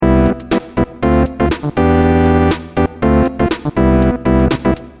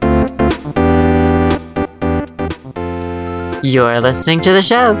You're listening to the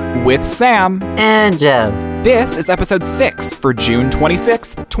show with Sam and Joe. This is episode 6 for June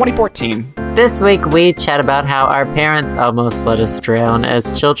 26th, 2014. This week we chat about how our parents almost let us drown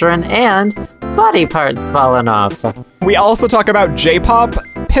as children and body parts falling off. We also talk about J-pop,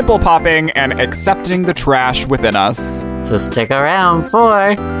 pimple popping, and accepting the trash within us. So stick around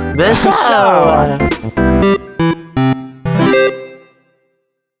for the show.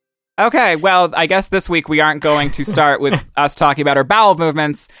 Okay, well, I guess this week we aren't going to start with us talking about our bowel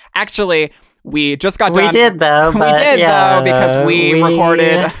movements. Actually, we just got done. We did, though. Because we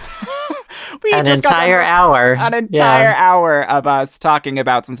recorded an entire hour. An entire hour of us talking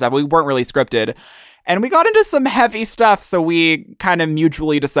about some stuff. We weren't really scripted. And we got into some heavy stuff, so we kind of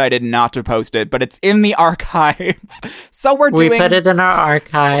mutually decided not to post it, but it's in the archive. So we put it in our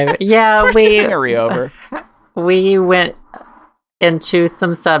archive. Yeah, we're doing a re-over. We went into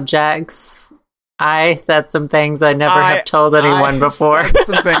some subjects. I said some things I never have told anyone before. Said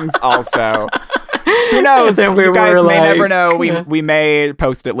some things also. Who knows? You guys may never know. We may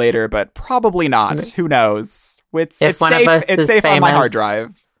post it later, but probably not. Who knows? It's safe on my hard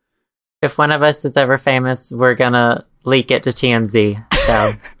drive. If one of us is ever famous, we're gonna leak it to TMZ.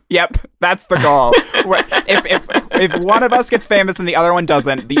 So. Yep, that's the goal. if one of us gets famous and the other one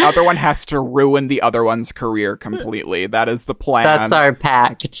doesn't, the other one has to ruin the other one's career completely. That is the plan. That's our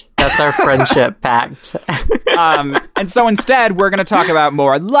pact. That's our friendship pact. And so instead, we're going to talk about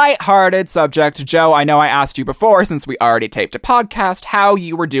more lighthearted subjects. Joe, I know I asked you before, since we already taped a podcast, how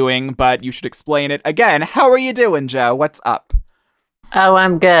you were doing, but you should explain it again. How are you doing, Joe? What's up? Oh,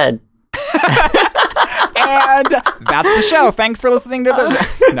 I'm good. And that's the show. Thanks for listening to the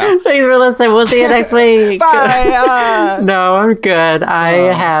show. No. Thanks for listening. We'll see you next week. Bye. No, I'm good. I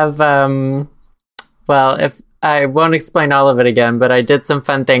have, if I won't explain all of it again, but I did some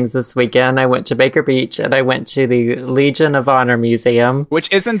fun things this weekend. I went to Baker Beach and I went to the Legion of Honor Museum.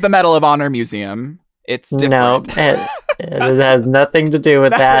 Which isn't the Medal of Honor Museum. It's different. No, it has nothing to do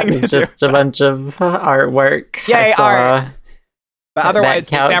with that. It's just a bunch of artwork. Yay, art. But otherwise, is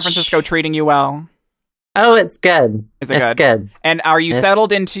San Francisco treating you well? Oh, it's good. Is it good? It's good. And are you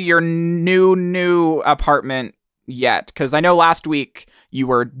settled into your new apartment yet? Because I know last week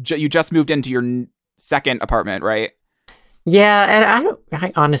you just moved into your second apartment, right? Yeah, and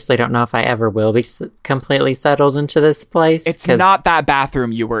I honestly don't know if I ever will be completely settled into this place. It's not that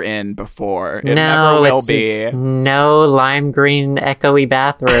bathroom you were in before. It never will be. It's no lime green echoey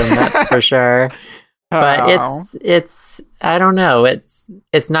bathroom, that's for sure. But it's I don't know.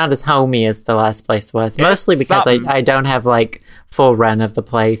 It's not as homey as the last place was. Mostly because I don't have like full run of the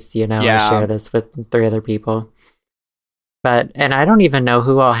place, you know. Yeah. I share this with 3 other people. And I don't even know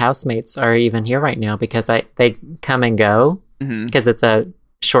who all housemates are even here right now because they come and go because it's a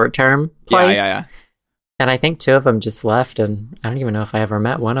short-term place. Yeah. And I think 2 of them just left, and I don't even know if I ever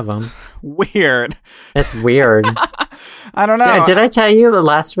met one of them. Weird. It's weird. I don't know. Did I tell you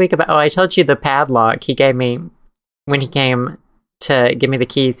last week about... Oh, I told you the padlock he gave me when he came to give me the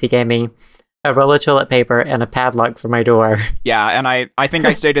keys. He gave me a roll of toilet paper and a padlock for my door. Yeah, and I think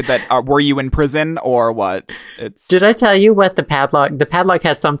I stated that, were you in prison or what? Did I tell you what the padlock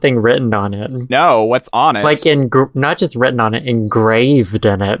has something written on it? No, what's on it? Like, not just written on it, engraved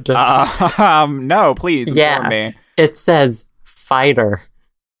in it. No, please inform me. It says fighter.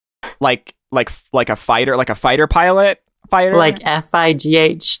 Like a fighter, like a fighter pilot? Fighter? Like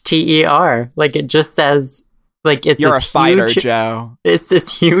FIGHTER. Like, it just says... Like You're a fighter, Joe. It's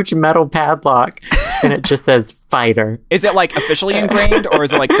this huge metal padlock, and it just says fighter. Is it like officially ingrained, or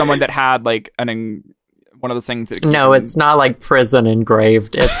is it like someone that had like one of those things? No, it's not like prison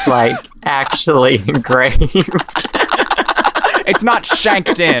engraved. It's like actually engraved. It's not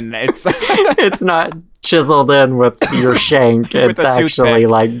shanked in. It's not chiseled in with your shank. It's actually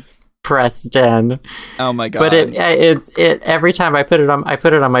like pressed in. Oh my god! But it every time I put it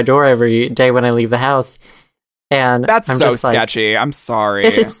on my door every day when I leave the house. And that's so sketchy. I'm sorry.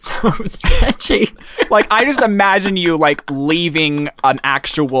 It is so sketchy. Like, I just imagine you like leaving an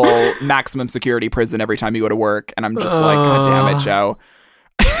actual maximum security prison every time you go to work, and I'm just like, God damn it, Joe.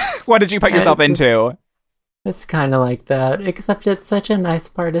 What did you put yourself into? It's kind of like that, except it's such a nice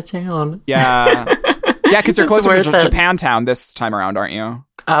part of town. Yeah, because you're closer to Japantown this time around, aren't you?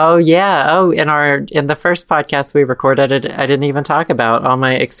 Oh yeah. Oh, in the first podcast we recorded, I didn't even talk about all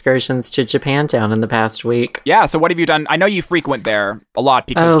my excursions to Japantown in the past week. Yeah. So what have you done? I know you frequent there a lot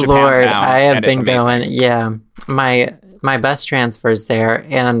because Japantown. Lord, I have been going. Yeah, my bus transfers there,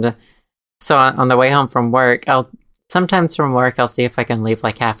 and so on the way home from work, sometimes from work I'll see if I can leave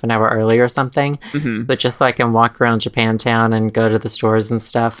like half an hour early or something, but just so I can walk around Japantown and go to the stores and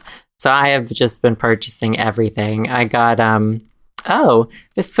stuff. So I have just been purchasing everything. I got,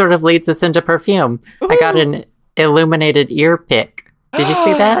 this sort of leads us into perfume. Ooh. I got an illuminated ear pick. Did you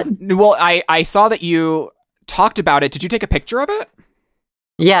see that? Well, I saw that you talked about it. Did you take a picture of it?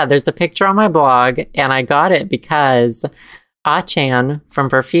 Yeah, there's a picture on my blog, and I got it because Ah-chan from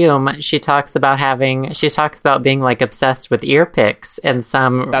Perfume, she talks about being like obsessed with ear picks in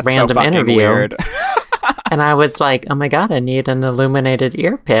some random interview. Weird. And I was like, oh my God, I need an illuminated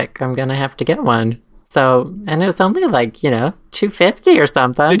ear pick. I'm going to have to get one. So, and it was only like, $250 or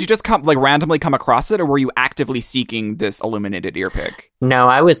something. Did you just randomly come across it, or were you actively seeking this illuminated ear pick? No,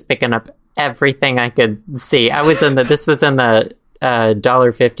 I was picking up everything I could see. This was in the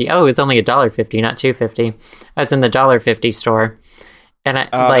 $1.50. Oh, it was only $1.50, not $2.50. I was in the $1.50 store. And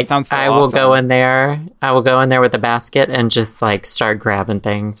I will go in there. I will go in there with a basket and just like start grabbing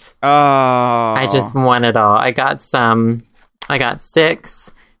things. Oh. I just want it all. I got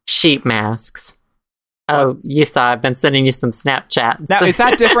 6 sheet masks. Oh, you saw. I've been sending you some Snapchats. Now, is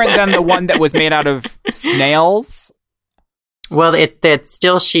that different than the one that was made out of snails? Well, it's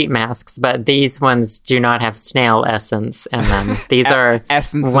still sheet masks, but these ones do not have snail essence in them. These are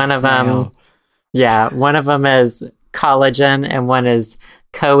essence one of them. Yeah, one of them is collagen, and one is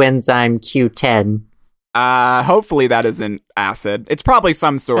coenzyme Q10. Hopefully that isn't acid. It's probably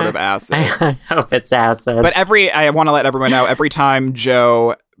some sort of acid. I hope it's acid. But I want to let everyone know, every time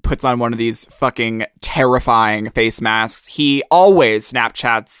Joe puts on one of these fucking terrifying face masks, he always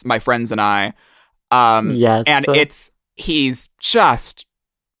Snapchats my friends and I. Yes. And he's just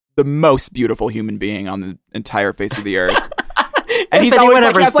the most beautiful human being on the entire face of the earth. And he's always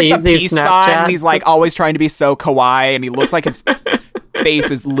like, he has like the peace sign, and he's like always trying to be so kawaii, and he looks like his face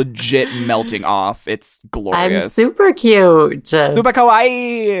is legit melting off. It's glorious. I'm super cute. Super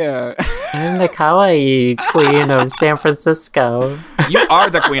kawaii. I'm the kawaii queen of San Francisco. You are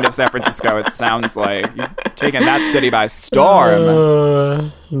the queen of San Francisco, it sounds like. You've taken that city by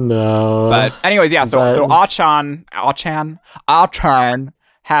storm. No. But anyways, yeah, so Ah-chan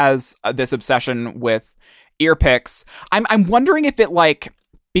has this obsession with ear picks. I'm wondering if it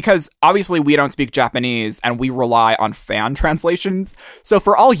because obviously we don't speak Japanese and we rely on fan translations. So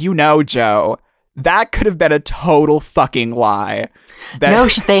for all you know, Joe, that could have been a total fucking lie. No,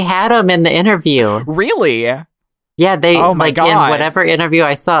 they had them in the interview. Really? Yeah, they God. In whatever interview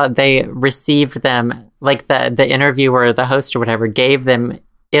I saw, they received them, like the interviewer, the host or whatever, gave them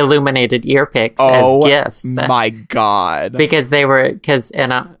illuminated ear picks as gifts. My God. Because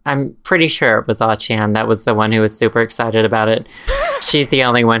I'm pretty sure it was Ah-chan that was the one who was super excited about it. She's the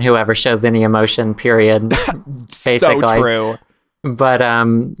only one who ever shows any emotion, period. Basically. So true. But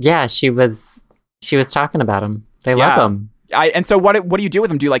yeah, she was talking about them. They love them. And so what do you do with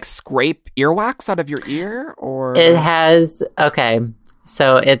them? Do you scrape earwax out of your ear, or it has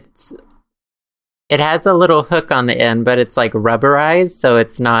so it has a little hook on the end, but it's rubberized, so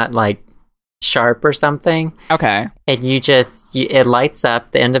it's not sharp or something. Okay. And it lights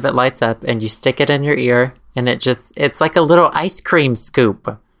up, the end of it lights up, and you stick it in your ear, and it's like a little ice cream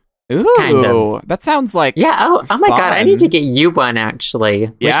scoop. Ooh, kind of. That sounds like oh my fun. God, I need to get you one,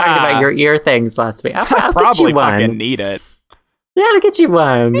 actually. We talked about your ear things last week. I'll probably get you one. fucking need it. Yeah, I'll get you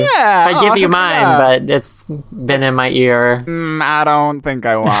one. Yeah. I give you mine, but it's been in my ear. I don't think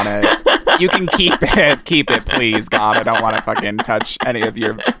I want it. You can keep it. Keep it, please. God, I don't want to fucking touch any of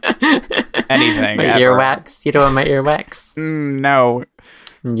your anything. My ever. earwax. You don't want my earwax? No.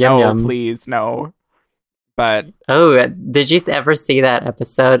 Yum. Please, no. But did you ever see that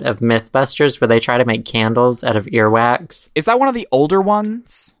episode of Mythbusters where they try to make candles out of earwax? Is that one of the older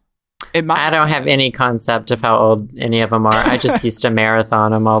ones? I don't have any concept of how old any of them are. I just used to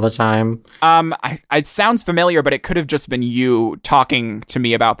marathon them all the time. It sounds familiar, but it could have just been you talking to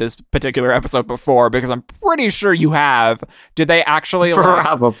me about this particular episode before, because I'm pretty sure you have. Did they actually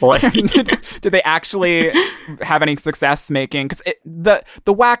probably? Did they actually have any success making? Because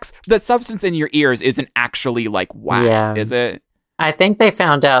the wax, the substance in your ears, isn't actually like wax, is it? I think they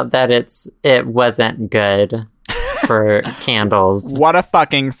found out that it wasn't good for candles. What a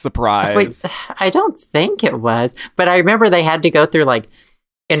fucking surprise. Wait, I don't think it was, but I remember they had to go through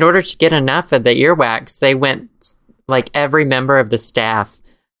in order to get enough of the earwax, they went every member of the staff,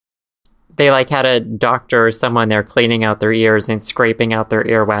 they had a doctor or someone there cleaning out their ears and scraping out their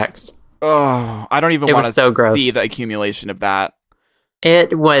earwax. Oh, I don't even want to see the accumulation of that.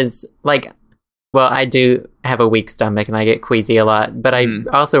 It was well, I do have a weak stomach and I get queasy a lot, but I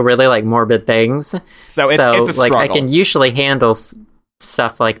also really like morbid things. So it's a struggle. I can usually handle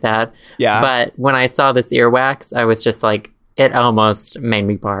stuff like that. Yeah. But when I saw this earwax, I was just it almost made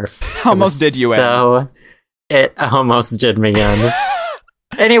me barf. Almost did you in. So it almost did me in.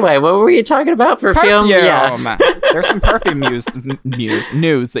 Anyway, what were you talking about? Perfume? Yeah. There's some perfume news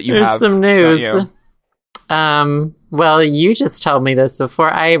that you There's have. Some news. Well, you just told me this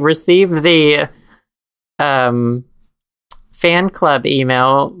before. I received the fan club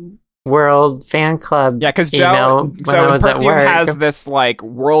email, World Fan Club. Yeah, because Joe, Perfume has this like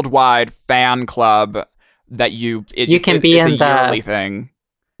worldwide fan club that you can be in the yearly thing.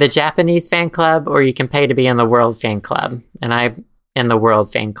 The Japanese fan club, or you can pay to be in the World Fan Club, and I'm in the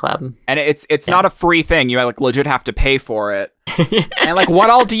World Fan Club. And it's not a free thing. You like legit have to pay for it. And like, what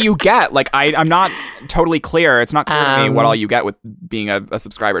all do you get? Like, I'm not totally clear. It's not clear to me what all you get with being a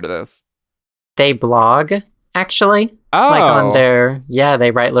subscriber to this. They blog, actually. Oh. Like on their, they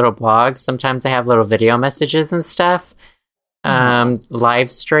write little blogs. Sometimes they have little video messages and stuff. Live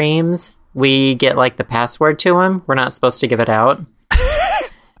streams. We get like the password to them. We're not supposed to give it out.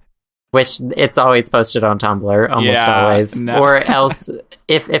 Which it's always posted on Tumblr, almost always. No. Or else,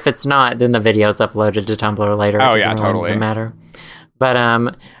 if it's not, then the video's uploaded to Tumblr later. Oh, yeah, totally. Doesn't matter. But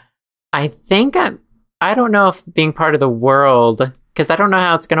I think I don't know if being part of the World, because I don't know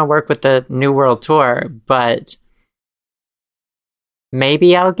how it's going to work with the New World Tour, but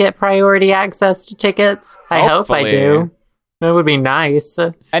maybe I'll get priority access to tickets. I hope I do. That would be nice.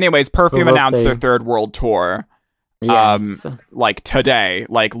 Anyways, Perfume announced their third world tour. Yes. Like today,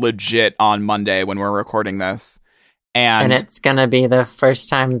 like legit on Monday when we're recording this. And it's going to be the first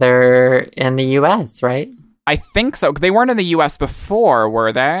time they're in the US, right? I think so. They weren't in the US before,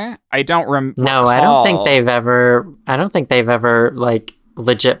 were they? I don't remember. No, I don't think they've ever like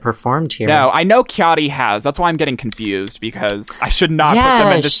legit performed here. No, I know Kyari has. That's why I'm getting confused, because I should not put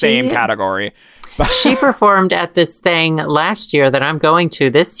them in the same category. She performed at this thing last year that I'm going to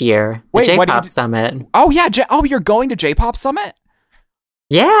this year, the J-Pop Summit. Oh, yeah. You're going to J-Pop Summit?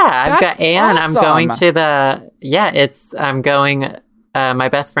 Yeah, awesome. I'm going to I'm going, my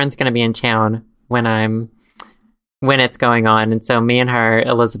best friend's going to be in town when it's going on. And so me and her,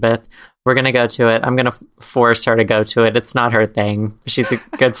 Elizabeth, we're going to go to it. I'm going to force her to go to it. It's not her thing. She's a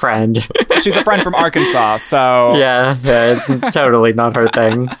good friend. She's a friend from Arkansas, so... Yeah, it's totally not her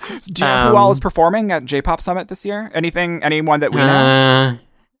thing. Do you know who all is performing at J-Pop Summit this year? Anyone that we know?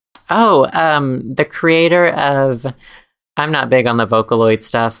 The creator of... I'm not big on the Vocaloid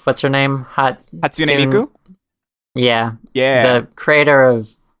stuff. What's her name? Hatsune Miku? Yeah. Yeah. The creator of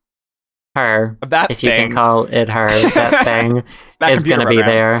her, of that if thing. You can call it her, that thing is going to be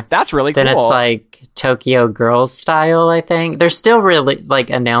there. That's really cool. Then it's like Tokyo Girls style, I think. They're still really like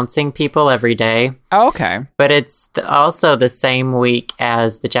announcing people every day. Oh, okay. But it's also the same week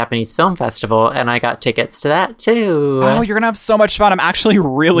as the Japanese Film Festival, and I got tickets to that too. Oh, you're going to have so much fun. I'm actually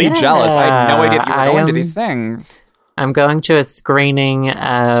really jealous. I had no idea you were going to these things. I'm going to a screening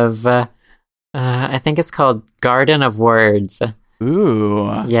of, I think it's called Garden of Words. Ooh.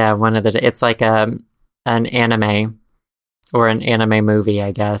 Yeah, it's like an anime or an anime movie,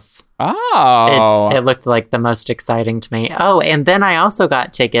 I guess. Oh. It looked like the most exciting to me. Oh, and then I also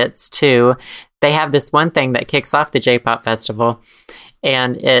got tickets to, they have this one thing that kicks off the J-Pop Festival,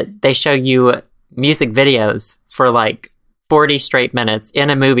 and they show you music videos for like 40 straight minutes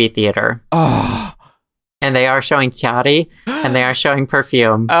in a movie theater. Oh. And they are showing Kyari, and they are showing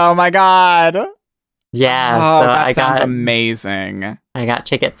Perfume. Oh my god. Yeah, so that sounds amazing. I got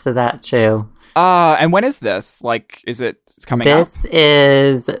tickets to that too. And when is this? Like, is it coming up? This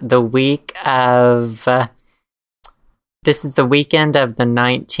is the week of... this is the weekend of the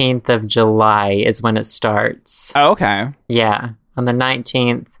 19th of July is when it starts. Oh, okay. Yeah, on the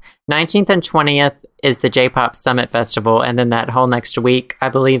 19th. 19th and 20th is the J-Pop Summit Festival, and then that whole next week, I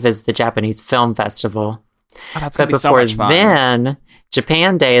believe, is the Japanese Film Festival. Oh, that's going to be so much fun. Then,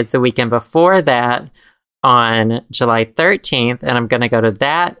 Japan Day is the weekend before that on July 13th, and I'm going to go to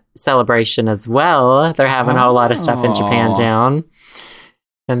that celebration as well. They're having a whole lot of stuff in Japantown.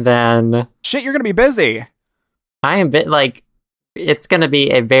 And then... Shit, you're going to be busy. I am it's going to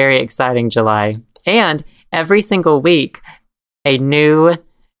be a very exciting July. And every single week, a new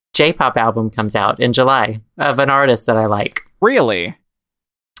J-pop album comes out in July of an artist that I like. Really?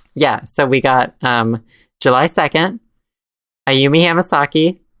 Yeah, so we got July 2nd, Ayumi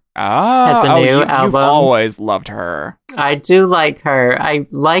Hamasaki has a new album. You've always loved her. I do like her. I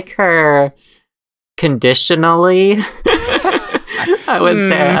like her conditionally. I would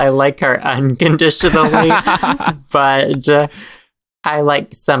say I like her unconditionally, but I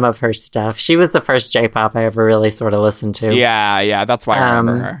like some of her stuff. She was the first J-pop I ever really sort of listened to. Yeah, that's why I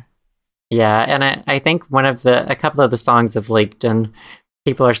remember her. Yeah, and I think a couple of the songs have leaked, and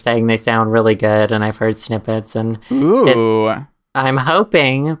people are saying they sound really good, and I've heard snippets, and I'm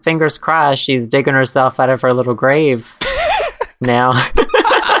hoping, fingers crossed, she's digging herself out of her little grave now.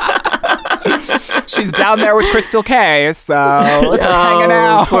 She's down there with Crystal K, so they're hanging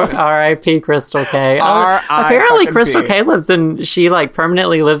out. R.I.P. Crystal K. Apparently Crystal K she like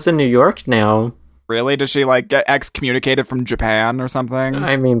permanently lives in New York now. Really? Does she like get excommunicated from Japan or something?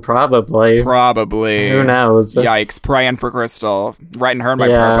 I mean, probably. Probably. Who knows? Yikes. Praying for Crystal. Writing her in my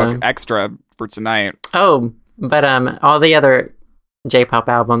prayer book extra for tonight. Oh, but all the other J-pop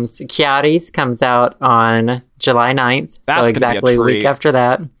albums. Kiari's comes out on July 9th. That's so exactly a week after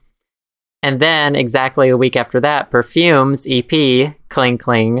that. And then exactly a week after that, Perfume's EP, Cling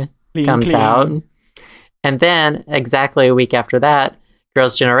Cling, comes out. And then exactly a week after that,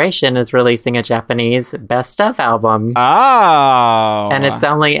 Girls' Generation is releasing a Japanese best of album. Oh. And it's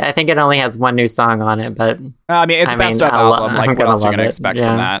I think it only has one new song on it, but I mean, it's a best of album. Like, what else are you going to expect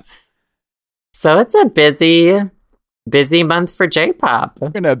from that? So it's a busy month for J-pop. We're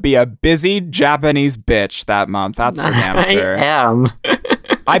going to be a busy Japanese bitch that month. That's for damn sure. I am.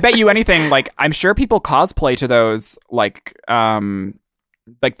 I bet you anything, like, I'm sure people cosplay to those, like the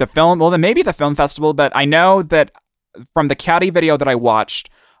film, well, then maybe the film festival, but I know that from the Kyari video that I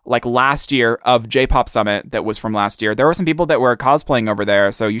watched, like, last year of J-Pop Summit that was from last year, there were some people that were cosplaying over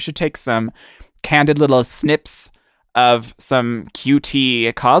there, so you should take some candid little snips of some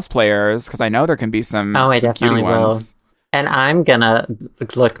QT cosplayers, because I know there can be some I some definitely cutie will. ones. And I'm gonna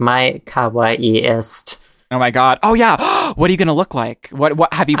look my kawaii-ist. Oh my god. Oh yeah. What are you going to look like?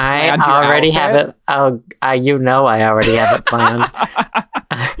 What have you planned your already outfit? have it. I already have it planned.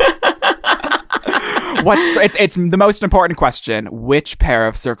 It's the most important question. Which pair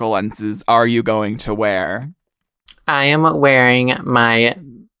of circle lenses are you going to wear? I am wearing my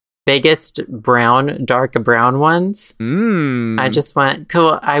biggest dark brown ones. I just went,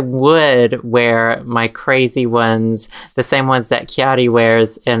 cool, I would wear my crazy ones, the same ones that Kyari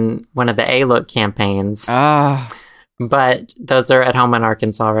wears in one of the A-Look campaigns. But those are at home in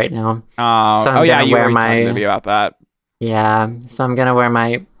Arkansas right now. So you were talking to me about that. Yeah, so I'm going to wear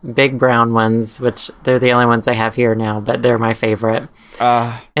my big brown ones, which they're the only ones I have here now, but they're my favorite.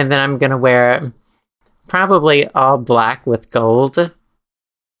 And then I'm going to wear probably all black with gold.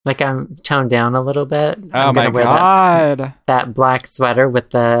 Like, I'm toned down a little bit. Oh my god. That black sweater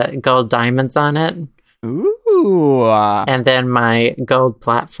with the gold diamonds on it. Ooh. And then my gold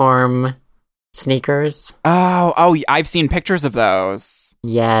platform sneakers. Oh, I've seen pictures of those.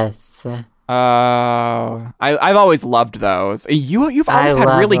 Yes. I've always loved those. You've always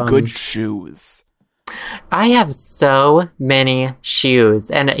had really good shoes. I have so many shoes,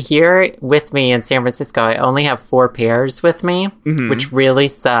 and here with me in San Francisco, I only have 4 pairs with me, which really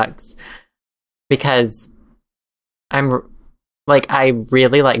sucks because I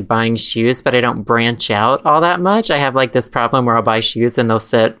really like buying shoes, but I don't branch out all that much. I have like this problem where I'll buy shoes and they'll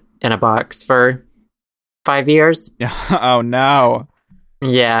sit in a box for 5 years. Oh no.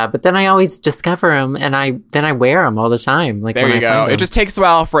 Yeah, but then I always discover them, and then I wear them all the time. Like, there you go. It just takes a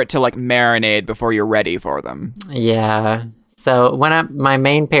while for it to like marinate before you're ready for them. Yeah. So my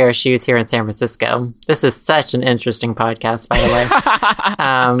main pair of shoes here in San Francisco. This is such an interesting podcast, by the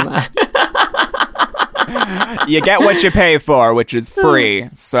way. You get what you pay for, which is free.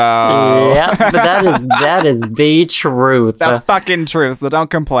 So yeah, but that is the truth. The fucking truth. So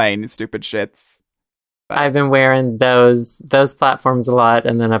don't complain, you stupid shits. I've been wearing those platforms a lot,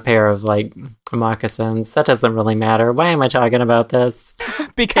 and then a pair of like moccasins. That doesn't really matter. Why am I talking about this?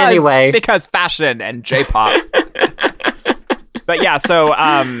 Because fashion and J-pop. But yeah, so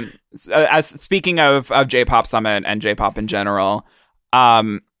as speaking of J-Pop Summit and J-Pop in general,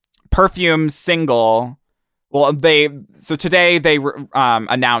 Perfume's single. Well, today they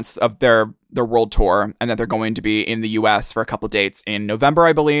announced of their world tour, and that they're going to be in the US for a couple dates in November,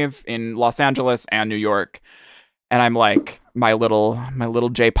 I believe, in Los Angeles and New York. And I'm like, my little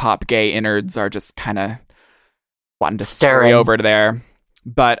J-pop gay innards are just kind of wanting to scurry over to there.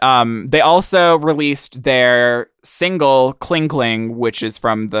 But they also released their single Cling Cling, which is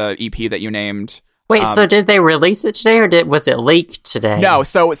from the EP that you named. Wait, so did they release it today, or was it leaked today? No,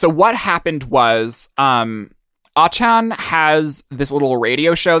 so what happened was Ah-chan has this little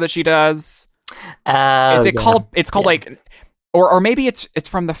radio show that she does. Is it called? It's called like, or maybe it's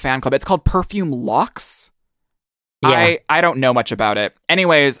from the fan club. It's called Perfume Locks. Yeah. I don't know much about it.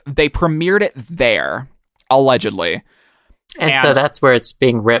 Anyways, they premiered it there, allegedly. And so that's where it's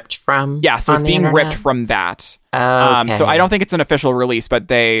being ripped from? Yeah, so it's being ripped from that. Okay. So I don't think it's an official release, but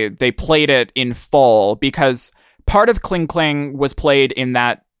they played it in full because part of Cling Cling was played in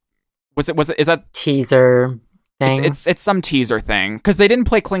that. Is that teaser thing? It's some teaser thing because they didn't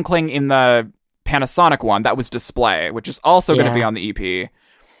play Cling Cling in the Panasonic one. That was Display, which is also going to be on the EP.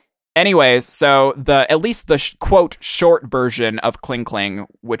 Anyways, so at least the quote short version of Kling Kling,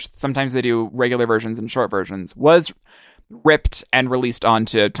 which sometimes they do regular versions and short versions, was ripped and released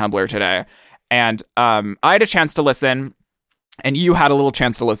onto Tumblr today. And I had a chance to listen, and you had a little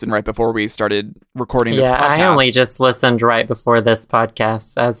chance to listen right before we started recording this podcast. Yeah, I only just listened right before this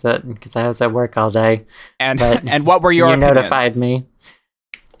podcast because I was at work all day. And what were your you opinions? Notified me.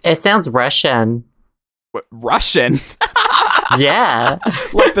 It sounds Russian. What, Russian? Yeah.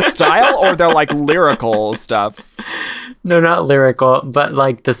 Like the style or the like lyrical stuff? No, not lyrical, but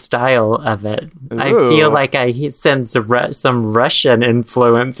like the style of it. Ooh. I feel like I sense some Russian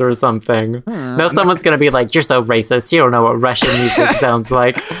influence or something. Now someone's going to be like, you're so racist. You don't know what Russian music sounds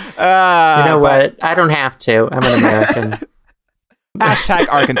like. You know what? I don't have to. I'm an American. Hashtag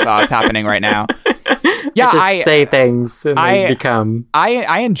Arkansas is happening right now. Yeah, I say things and they become.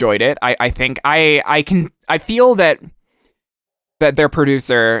 I enjoyed it. I think I feel that their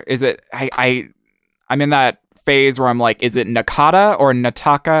producer is it. I'm in that phase where I'm like, is it Nakata or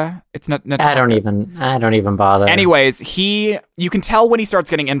Nataka? It's not Nataka. I don't even bother. Anyways, you can tell when he starts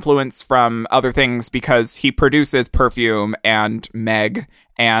getting influence from other things because he produces Perfume and Meg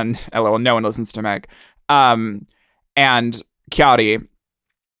and well, no one listens to Meg. And Kyari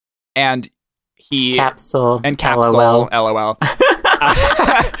and Capsule, LOL.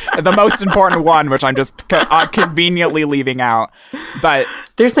 The most important one, which I'm just conveniently leaving out. But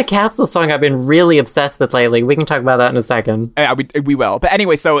there's a Capsule song I've been really obsessed with lately. We can talk about that in a second. Yeah, we will. But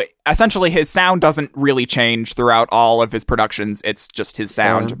anyway, so essentially his sound doesn't really change throughout all of his productions. It's just his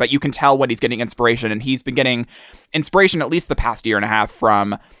sound. But you can tell when he's getting inspiration, and he's been getting inspiration at least the past year and a half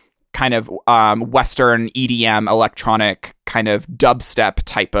from kind of Western EDM, electronic, kind of dubstep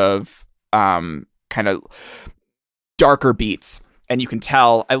type of kind of darker beats. And you can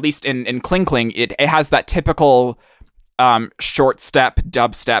tell, at least in Kling Kling, it has that typical short step,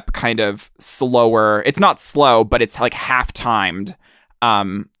 dubstep kind of slower. It's not slow, but it's like half-timed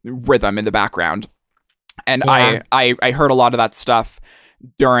rhythm in the background. And yeah. I heard a lot of that stuff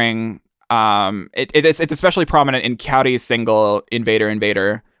during... it's especially prominent in Kyari's single,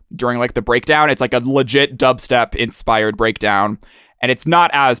 Invader, during like the breakdown. It's like a legit dubstep-inspired breakdown. And it's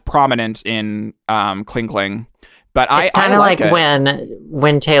not as prominent in Kling Kling. But it's kind of like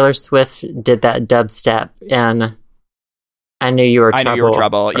when Taylor Swift did that dubstep and I Knew You Were Trouble. I Knew You Were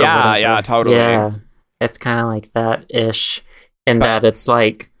Trouble. Yeah, totally. Yeah, it's kind of like that-ish in that it's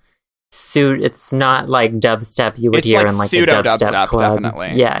like it's not like dubstep you would hear like in like a dubstep club.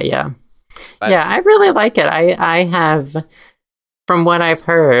 Definitely. Yeah. But, yeah, I really like it. I have, from what I've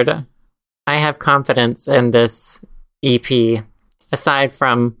heard, I have confidence in this EP, aside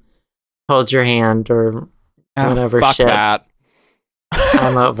from Hold Your Hand or whatever shit. That.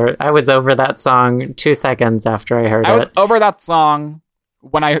 I was over that song 2 seconds after I heard it. I was over that song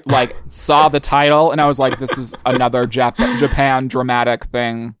when I like saw the title, and I was like, "This is another Japan dramatic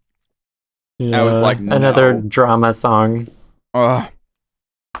thing." Yeah, I was like, no. Another drama song.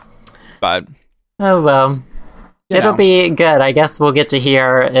 But oh well, it'll be good. I guess we'll get to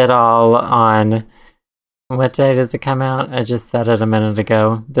hear it all on. What day does it come out? I just said it a minute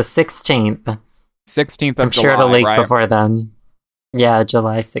ago. The 16th. 16th of July, I'm sure it'll leak right? before then. Yeah,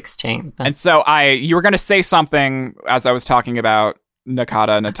 July 16th. And so you were going to say something as I was talking about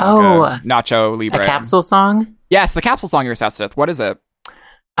Nataka, Nacho Libre. A Capsule song? Yes, the Capsule song you're obsessed with. What is it?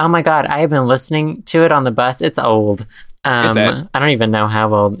 Oh my god, I have been listening to it on the bus. It's old. Is it? I don't even know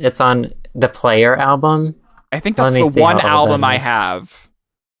how old. It's on the Player album. I think that's the one album I have.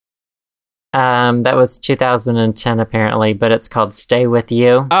 That was 2010 apparently, but it's called "Stay With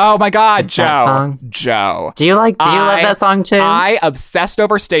You." Oh my god, Joe! That song. Joe, do you love that song too? I obsessed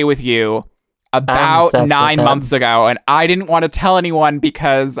over "Stay With You" about 9 months ago, and I didn't want to tell anyone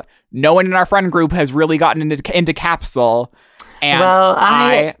because no one in our friend group has really gotten into Capsule, and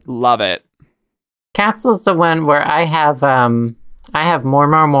I love it. Capsule's the one where I have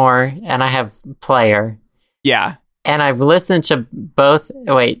More, and I have Player. Yeah, and I've listened to both.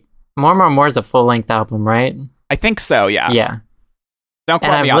 Wait. More is a full-length album, right? I think so, yeah. Yeah. Don't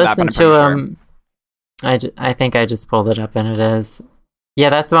quote me on that, but I'm pretty sure. I think I just pulled it up, and it is. Yeah,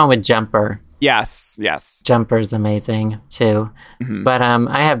 that's the one with Jumper. Yes. Jumper's amazing, too. Mm-hmm. But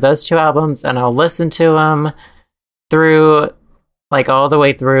I have those two albums, and I'll listen to them through, like, all the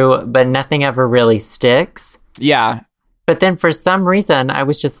way through, but nothing ever really sticks. Yeah. But then for some reason, I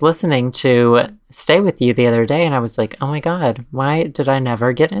was just listening to Stay With You the other day, and I was like, oh my god, why did I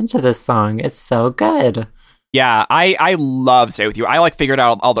never get into this song? It's so good. Yeah, I love Stay With You. I, like, figured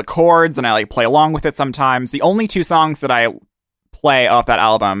out all the chords, and I, like, play along with it sometimes. The only two songs that I play off that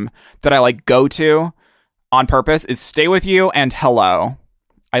album that I, like, go to on purpose is Stay With You and Hello.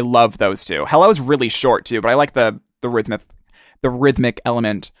 I love those two. Hello's really short too, but I like the rhythmic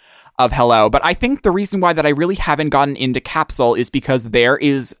element of Hello. But I think the reason why that I really haven't gotten into Capsule is because there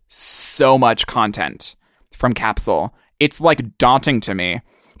is so much content from Capsule. It's like daunting to me.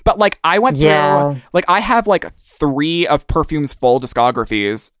 But like I went through, like I have like 3 of Perfume's full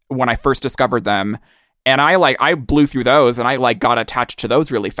discographies when I first discovered them. And I blew through those and I like got attached to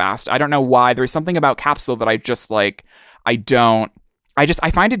those really fast. I don't know why. There's something about Capsule that I just like, I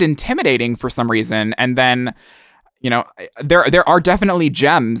find it intimidating for some reason. And then, you know, there are definitely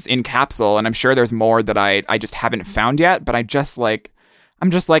gems in Capsule, and I'm sure there's more that I just haven't found yet, but I'm just like,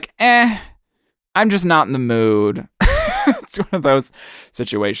 I'm just not in the mood. It's one of those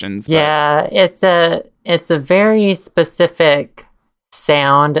situations. Yeah, but it's a very specific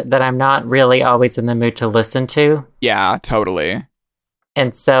sound that I'm not really always in the mood to listen to. Yeah, totally.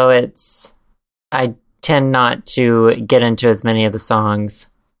 And so I tend not to get into as many of the songs,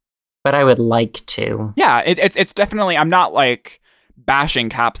 but I would like to. Yeah, it's definitely, I'm not like bashing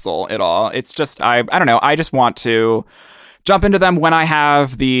Capsule at all. It's just, I don't know, I just want to jump into them when I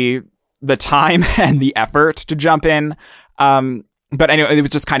have the time and the effort to jump in. But anyway, it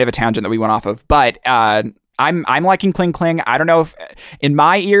was just kind of a tangent that we went off of. But I'm liking Kling Kling. I don't know if in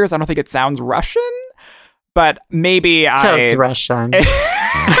my ears, I don't think it sounds Russian, but maybe Totes Russian.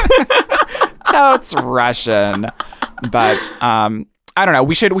 Totes Russian. But I don't know.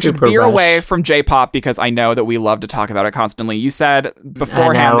 We should veer away from J-pop because I know that we love to talk about it constantly. You said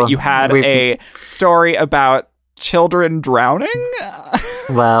beforehand that you had a story about children drowning.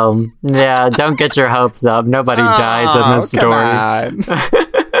 Well, yeah, don't get your hopes up. Nobody dies in this story.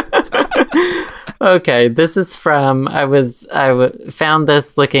 Okay, this is from, I found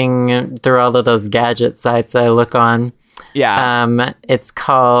this looking through all of those gadget sites I look on. Yeah. It's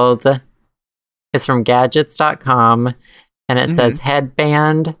from gadgets.com, and it says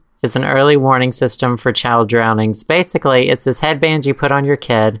headband is an early warning system for child drownings. Basically, it's this headband you put on your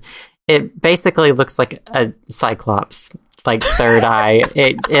kid. It basically looks like a cyclops, like third eye.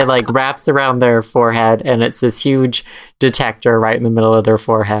 It like wraps around their forehead, and it's this huge detector right in the middle of their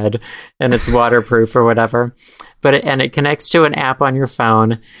forehead, and it's waterproof or whatever. But it connects to an app on your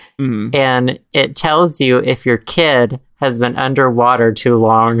phone, and it tells you if your kid has been underwater too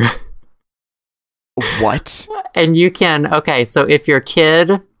long. What? And you can, okay, so if your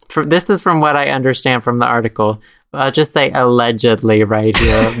kid, this is from what I understand from the article, I'll just say allegedly right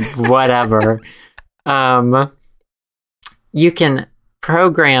here, whatever. You can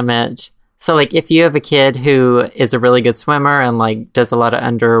program it. So like if you have a kid who is a really good swimmer and like does a lot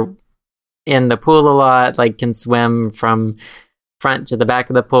of in the pool a lot, like can swim from front to the back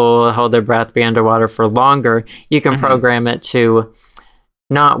of the pool, hold their breath, be underwater for longer, you can program it to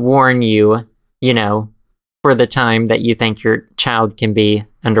not warn you, you know, for the time that you think your child can be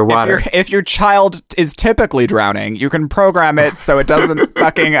underwater. If your child is typically drowning, you can program it so it doesn't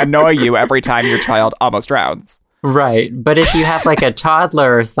fucking annoy you every time your child almost drowns. Right. But if you have like a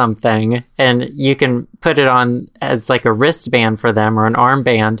toddler or something, and you can put it on as like a wristband for them or an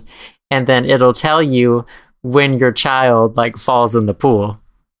armband, and then it'll tell you when your child like falls in the pool.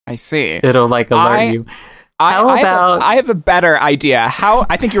 I see. It'll like alert you. I have a better idea.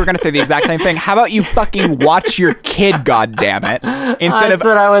 I think you were going to say the exact same thing. How about you fucking watch your kid, goddammit? That's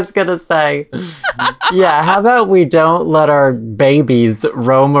what I was going to say. Yeah, how about we don't let our babies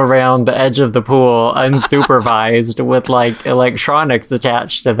roam around the edge of the pool unsupervised with like electronics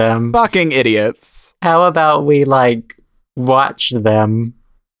attached to them? Fucking idiots. How about we like watch them?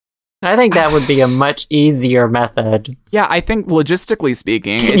 I think that would be a much easier method. Yeah, I think logistically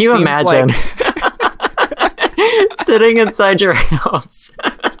speaking, can you imagine? Sitting inside your house,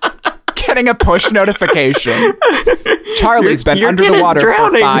 getting a push notification. Charlie's been under the water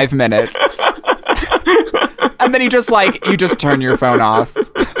for 5 minutes. And then you just turn your phone off.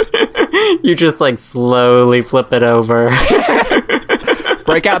 You just like slowly flip it over.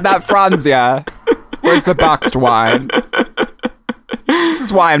 Break out that Franzia. Where's the boxed wine? This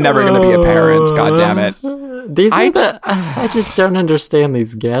is why I'm never going to be a parent, goddammit. I just don't understand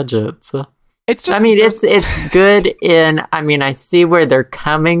these gadgets. It's just, I mean, it's good I see where they're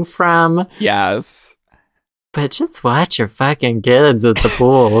coming from. Yes. But just watch your fucking kids at the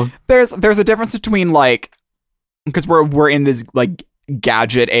pool. There's a difference between like, because we're in this like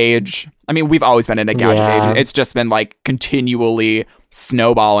gadget age. I mean, we've always been in a gadget age. It's just been like continually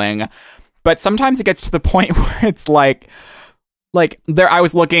snowballing. But sometimes it gets to the point where it's like there, I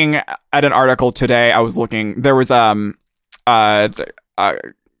was looking at an article today. There was a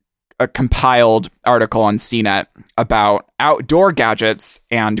compiled article on CNET about outdoor gadgets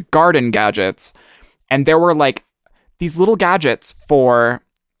and garden gadgets. And there were like these little gadgets for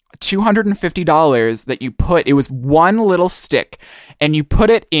 $250 that you put, it was one little stick, and you put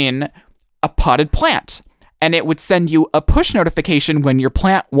it in a potted plant, and it would send you a push notification when your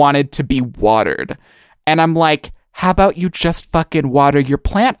plant wanted to be watered. And I'm like, how about you just fucking water your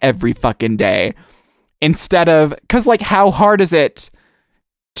plant every fucking day? Instead of, because like, how hard is it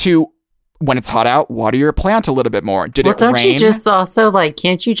to, when it's hot out, water your plant a little bit more? Did it rain? Don't you just also, like,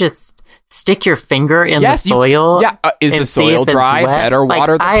 can't you just stick your finger in the soil? Is the soil dry? Better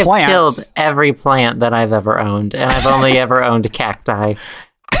water the plant. I've killed every plant that I've ever owned, and I've only ever owned cacti.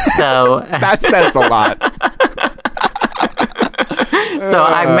 So that says a lot. So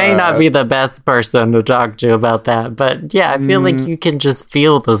I may not be the best person to talk to about that, but yeah, I feel like you can just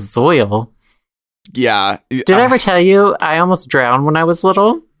feel the soil. Yeah. Did I ever tell you I almost drowned when I was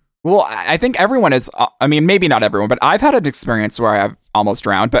little? Well, I think everyone is, I mean, maybe not everyone, but I've had an experience where I've almost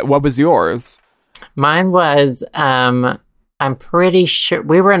drowned. But what was yours? Mine was, I'm pretty sure,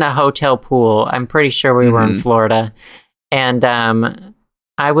 we were in a hotel pool. I'm pretty sure we were in Florida. And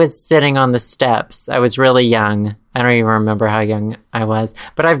I was sitting on the steps. I was really young. I don't even remember how young I was.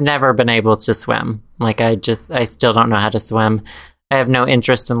 But I've never been able to swim. Like, I still don't know how to swim. I have no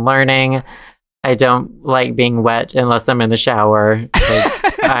interest in learning. I don't like being wet unless I'm in the shower.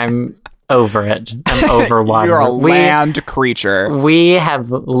 I'm over it. I'm over water. You're a land creature. We have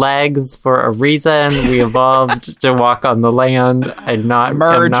legs for a reason. We evolved to walk on the land. I'm not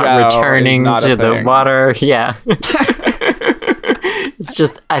returning to the water. Yeah. It's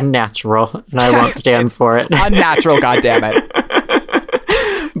just unnatural, and I won't stand for it. Unnatural, goddammit.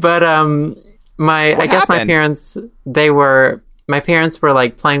 But I guess my parents, my parents were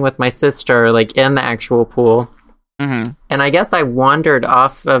like playing with my sister, like in the actual pool. Mm-hmm. And I guess I wandered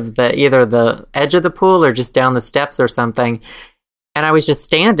off of either the edge of the pool or just down the steps or something. And I was just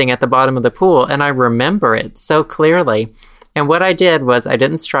standing at the bottom of the pool, and I remember it so clearly. And what I did was I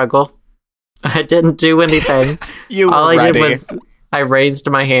didn't struggle. I didn't do anything. All I did was I raised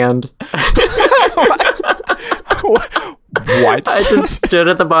my hand. What? I just stood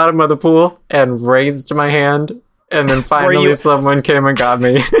at the bottom of the pool and raised my hand. And then finally someone came and got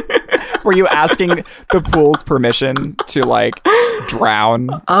me. Were you asking the pool's permission to, like, drown?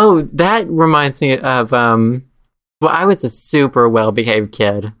 Oh, that reminds me of, well, I was a super well-behaved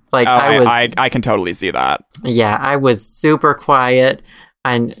kid. Like, I can totally see that. Yeah, I was super quiet.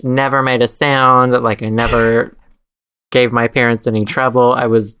 I never made a sound. Like, I never gave my parents any trouble. I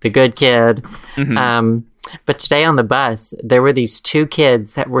was the good kid. Mm-hmm. But today on the bus, there were these two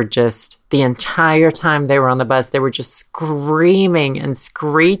kids that were just, the entire time they were on the bus, they were just screaming and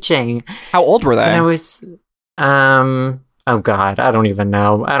screeching. How old were they? And I was, oh God, I don't even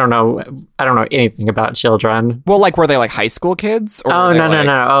know. I don't know anything about children. Well, like, were they like high school kids? Or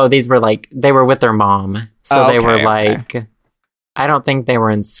No. Oh, these were like, they were with their mom. So they were like, I don't think they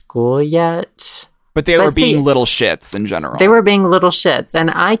were in school yet. But they were being little shits in general. They were being little shits.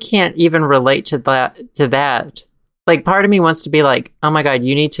 And I can't even relate to that. Like, part of me wants to be like, oh my God,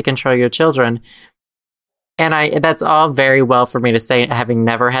 you need to control your children. And that's all very well for me to say, having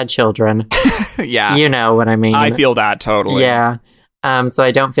never had children. Yeah. You know what I mean? I feel that totally. Yeah. So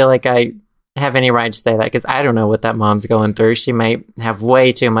I don't feel like I have any right to say that, because I don't know what that mom's going through. She may have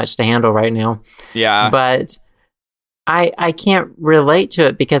way too much to handle right now. Yeah. But I can't relate to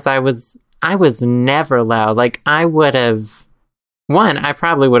it because I was never loud. Like, I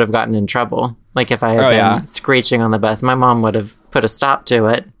probably would have gotten in trouble. Like, if I had been screeching on the bus, my mom would have put a stop to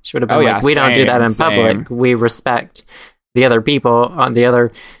it. She would have been we don't do that in public. We respect the other people, on the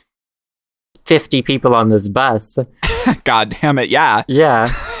other 50 people on this bus. God damn it, yeah.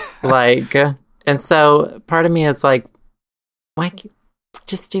 Yeah. Like, and so part of me is like, why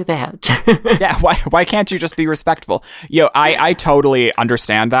just do that? Yeah, why can't you just be respectful? I totally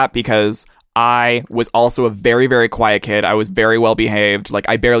understand that, because I was also a very, very quiet kid. I was very well behaved. Like,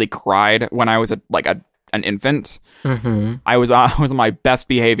 I barely cried when I was an infant. Mm-hmm. I was on my best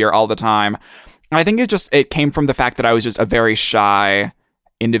behavior all the time. And I think it came from the fact that I was just a very shy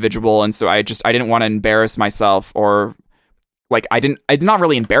individual, and so I didn't want to embarrass myself, or like I'm not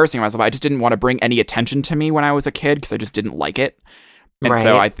really embarrassing myself. I just didn't want to bring any attention to me when I was a kid, because I just didn't like it. And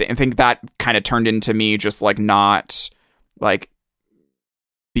so I think that kind of turned into me just like not like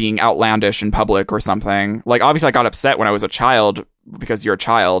being outlandish in public or something. Like, obviously I got upset when I was a child, because you're a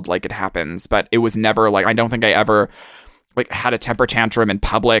child, like, it happens, but it was never like, I don't think I ever like had a temper tantrum in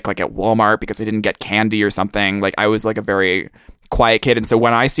public, like at Walmart, because I didn't get candy or something. Like, I was like a very quiet kid. And so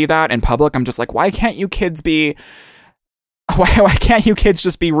when I see that in public, I'm just like, why can't you kids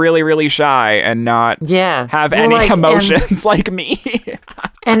just be really, really shy and not have any emotions like me?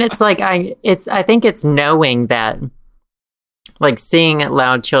 And it's like, I think it's knowing that, like seeing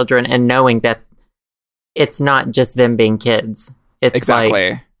loud children and knowing that it's not just them being kids. It's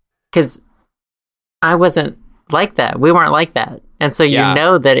exactly. Because I wasn't like that. We weren't like that. And so you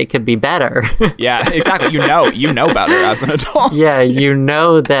know that it could be better. Yeah, exactly. You know better as an adult. Yeah, you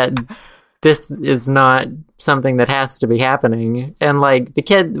know that this is not something that has to be happening. And like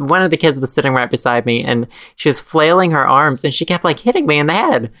one of the kids was sitting right beside me and she was flailing her arms and she kept like hitting me in the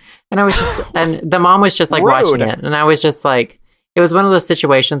head. And I was just, and the mom was just like Rude. watching it. And I was just like, it was one of those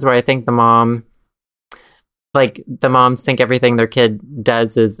situations where I think the moms think everything their kid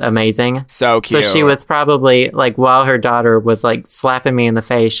does is amazing. So cute. So she was probably like, while her daughter was like slapping me in the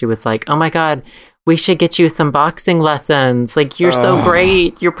face, she was like, oh my God, we should get you some boxing lessons. Like, you're so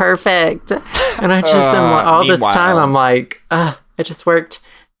great. You're perfect. And I just am like, all this time, I'm like, I just worked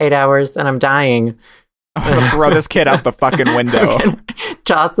 8 hours and I'm dying. I'm going to throw this kid out the fucking window.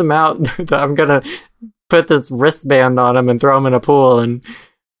 Toss him out. I'm going to put this wristband on him and throw him in a pool and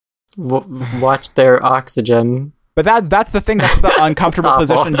watch their oxygen. But that's the thing. That's the uncomfortable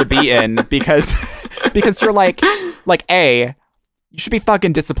position to be in because you're like, A, you should be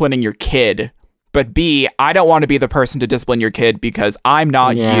fucking disciplining your kid. But B, I don't want to be the person to discipline your kid because I'm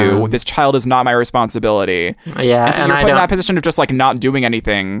not you. This child is not my responsibility. Yeah. And so you're put in that position of just like not doing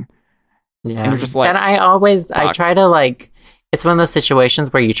anything. Yeah. And you're just like, and I try to like, it's one of those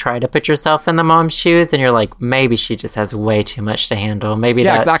situations where you try to put yourself in the mom's shoes and you're like, maybe she just has way too much to handle. Maybe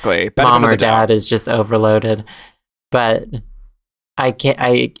that exactly. mom or dad is just overloaded. But I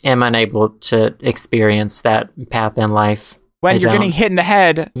am unable to experience that path in life. When you're getting hit in the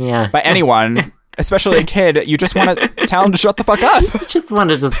head by anyone, especially a kid, you just want to tell them to shut the fuck up. I just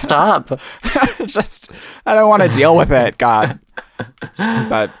wanted to stop. I don't want to deal with it, God.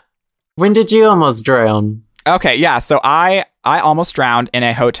 But when did you almost drown? Okay, yeah, so I almost drowned in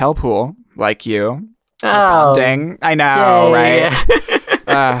a hotel pool, like you. Oh. Bonding. I know, yay.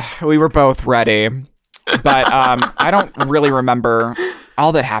 Right? We were both ready. But I don't really remember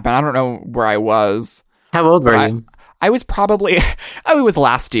all that happened. I don't know where I was. How old were you? I was probably, it was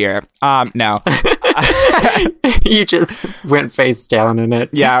last year. No. You just went face down in it.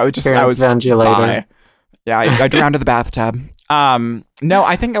 Yeah, I was found you later. Bye. Yeah, I drowned in the bathtub. No,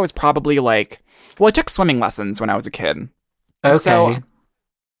 I think I was probably like, well, I took swimming lessons when I was a kid. Okay. So,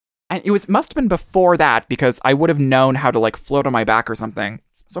 and it must have been before that because I would have known how to like float on my back or something.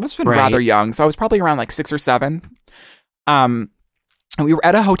 So I must have been rather young. So I was probably around like 6 or 7. And we were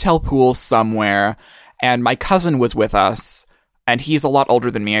at a hotel pool somewhere. And my cousin was with us, and he's a lot older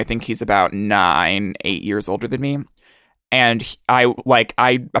than me. I think he's about 9, 8 years older than me. And I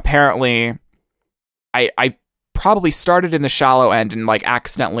probably started in the shallow end and like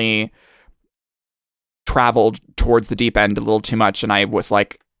accidentally traveled towards the deep end a little too much. And I was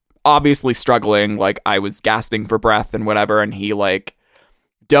like obviously struggling, like I was gasping for breath and whatever. And he like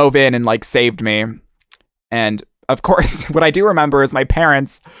dove in and like saved me. And of course, what I do remember is my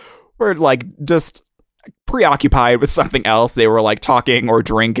parents were like just preoccupied with something else. They were like talking or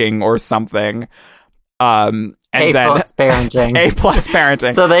drinking or something. And A+ parenting. A+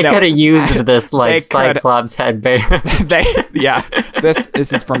 parenting. So they could have used this like Cyclops headband. This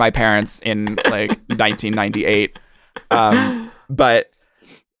is for my parents in like 1998. But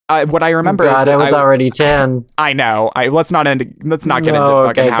what I remember is I was already 10. I know. Let's not get into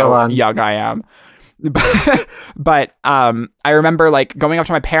fucking how young I am. But I remember like going up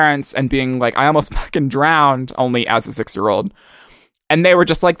to my parents and being like, I almost fucking drowned, only as a 6-year-old. And they were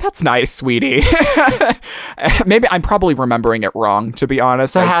just like, that's nice, sweetie. Maybe I'm probably remembering it wrong, to be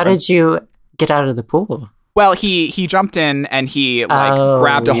honest. So how did you get out of the pool? Well, he jumped in and he like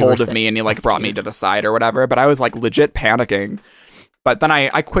grabbed a hold of me and he like brought me to the side or whatever. But I was like legit panicking. But then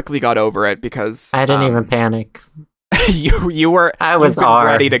I quickly got over it because I didn't even panic. you were. I was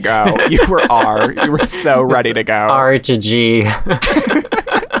ready to go. You were R. You were so ready to go. R to G.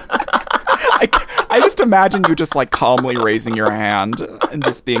 I just imagine you just like calmly raising your hand and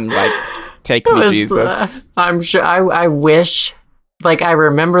just being like, "Take me, Jesus." I'm sure. I wish. Like, I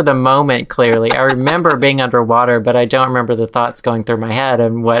remember the moment clearly. I remember being underwater, but I don't remember the thoughts going through my head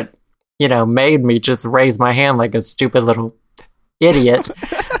and what, made me just raise my hand like a stupid little idiot.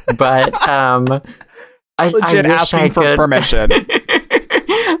 But legit asking for permission.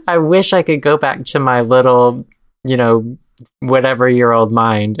 I wish I could go back to my little, whatever-year-old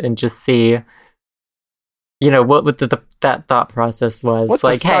mind and just see, what that thought process was. What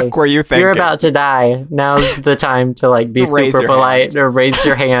like, the fuck hey, were you thinking? You're about to die. Now's the time to like be super polite or raise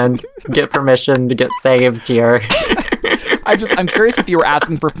your hand, get permission to get saved here. I'm curious if you were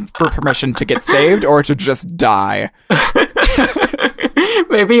asking for permission to get saved or to just die.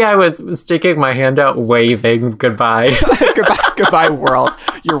 Maybe I was sticking my hand out, waving goodbye. Goodbye, world.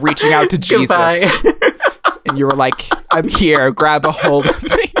 You're reaching out to Jesus. Goodbye. And you were like, I'm here. Grab a hold of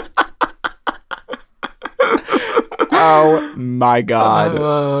me. Oh, my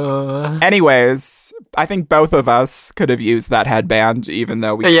God. Anyways, I think both of us could have used that headband, even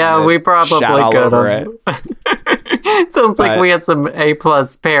though we probably could have. It sounds like we had some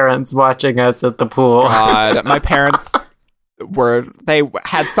A-plus parents watching us at the pool. God, my parents they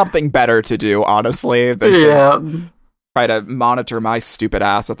had something better to do, honestly, than to try to monitor my stupid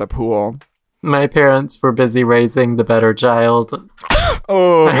ass at the pool. My parents were busy raising the better child.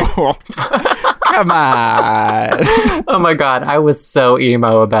 Oh, come on. Oh my God, I was so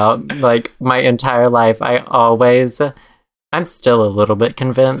emo about, like, my entire life. I'm still a little bit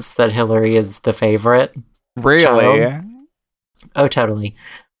convinced that Hillary is the favorite. Really? Child. Oh, totally.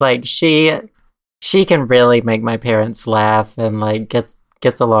 Like, she can really make my parents laugh and, like, gets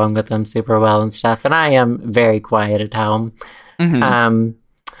along with them super well and stuff. And I am very quiet at home. Mm-hmm.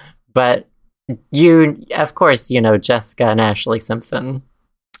 But of course, you know Jessica and Ashley Simpson.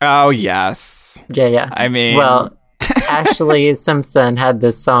 Oh, yes. Yeah. I mean... Well, Ashley Simpson had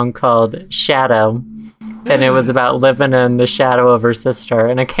this song called Shadow, and it was about living in the shadow of her sister,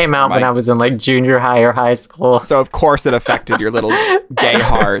 and it came out when I was in, like, junior high or high school. So, of course, it affected your little gay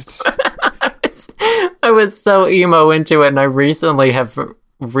heart. I was so emo into it, and I recently have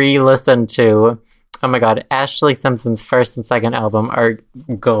re-listened to... Oh my God, Ashley Simpson's first and second album are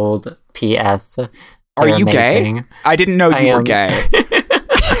gold. P.S. Are you amazing. Gay? I didn't know you were gay.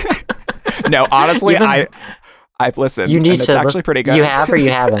 No, honestly, I've listened. You need and it's actually pretty good. You have or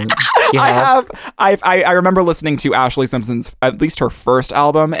you haven't? I have. I remember listening to Ashley Simpson's, at least her first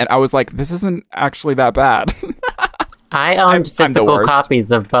album, and I was like, this isn't actually that bad. I owned physical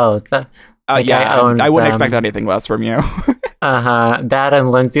copies of both. I wouldn't expect anything less from you. That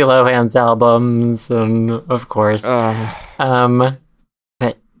and Lindsay Lohan's albums, and of course. But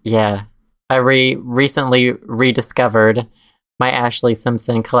yeah, I recently rediscovered my Ashley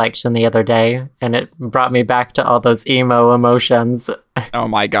Simpson collection the other day, and it brought me back to all those emo emotions. Oh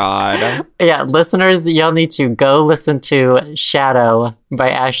my God. Yeah, listeners, you'll need to go listen to Shadow by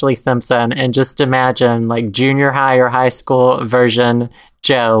Ashley Simpson and just imagine, like, junior high or high school version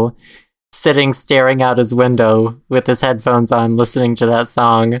Joe sitting staring out his window with his headphones on, listening to that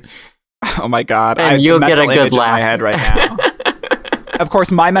song. Oh my God. And you'll get a good laugh. In my head right now. Of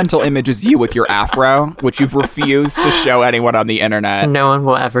course, my mental image is you with your afro, which you've refused to show anyone on the internet. No one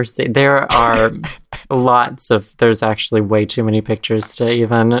will ever see. There are there's actually way too many pictures to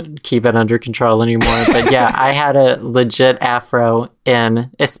even keep it under control anymore. But yeah, I had a legit afro in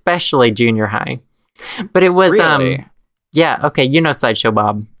especially junior high. But it was, really? Yeah, okay, you know Sideshow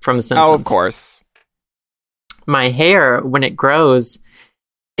Bob from The Simpsons. Oh, of course. My hair, when it grows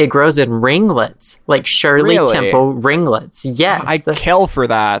in ringlets, like Shirley Temple ringlets. Yes. I'd kill for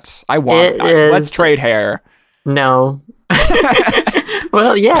that. Let's trade hair. No.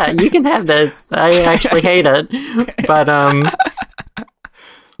 Well, yeah, you can have this. I actually hate it. But,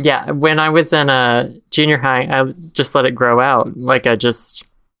 yeah, when I was in junior high, I just let it grow out. Like, I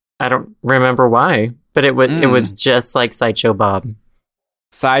don't remember why, but it was just like Sideshow Bob.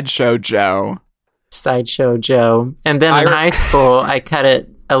 Sideshow Joe. Sideshow Joe. And then in high school, I cut it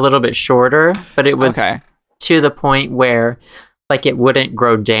a little bit shorter, but it was to the point where, like, it wouldn't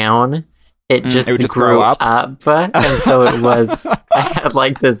grow down. It just grew up. And so I had,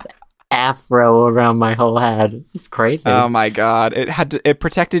 like, this afro around my whole head. It's crazy. Oh my God. It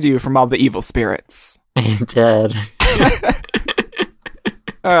protected you from all the evil spirits. It did.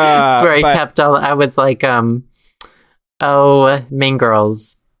 That's where I kept I was like, Mean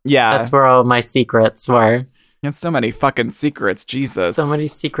Girls. Yeah. That's where all my secrets were. You had so many fucking secrets, Jesus. So many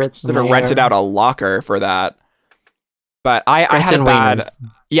secrets. Should have rented out a locker for that. But I had a bad... Wieners.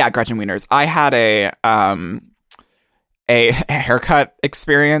 Yeah, Gretchen Wieners. I had a haircut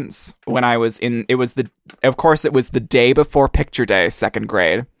experience when I was in... It was the day before picture day, 2nd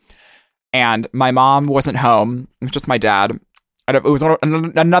grade. And my mom wasn't home. It was just my dad. And it was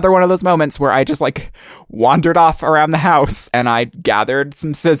another one of those moments where I just, like, wandered off around the house and I gathered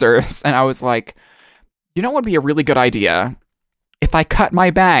some scissors and I was like... You know what would be a really good idea? If I cut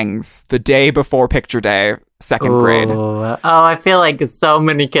my bangs the day before picture day, 2nd grade. Oh, I feel like so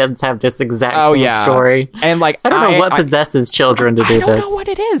many kids have this exact same story. And, like, I don't know what possesses children to do this. I don't know what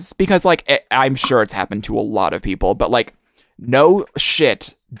it is. Because, like, I'm sure it's happened to a lot of people. But, like, no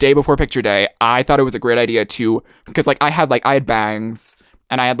shit, day before picture day, I thought it was a great idea to... Because, like, I had bangs.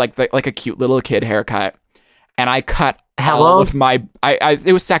 And I had, like a cute little kid haircut. And I cut... all of my...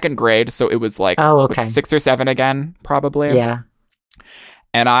 it was 2nd grade, so it was like 6 or 7 again, probably. Yeah.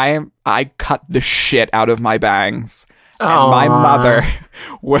 and I cut the shit out of my bangs. And Aww. my mother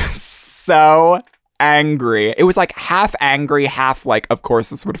was so angry. It was like half angry, half like, of course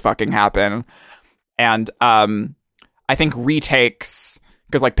this would fucking happen. And I think retakes,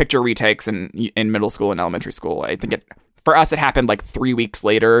 because like picture retakes in middle school and elementary school, I think for us it happened like 3 weeks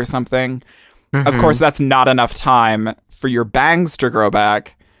later or something. Mm-hmm. Of course, that's not enough time for your bangs to grow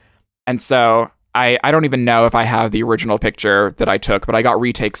back. And so I don't even know if I have the original picture that I took, but I got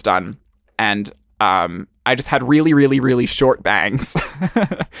retakes done. And I just had really, really, really short bangs.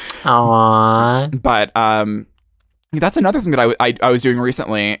 Aww. But that's another thing that I was doing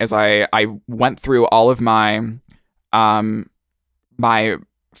recently is I went through all of my my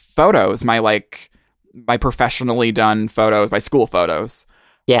photos, my professionally done photos, my school photos.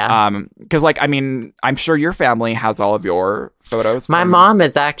 Yeah. Because like, I mean, I'm sure your family has all of your photos. My mom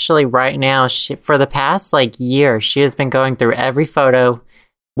is actually right now, for the past like year, she has been going through every photo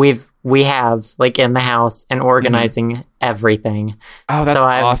we have like in the house and organizing everything. Oh, that's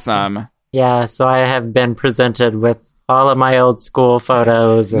awesome. Yeah, so I have been presented with all of my old school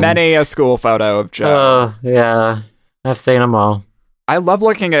photos. Many a school photo of Joe. Oh, yeah. I've seen them all. I love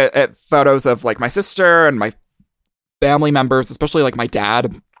looking at photos of like my sister and my family members, especially like my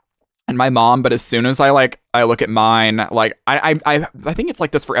dad and my mom. But as soon as I look at mine, like I think it's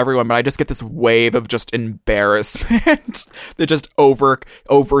like this for everyone, but I just get this wave of just embarrassment that just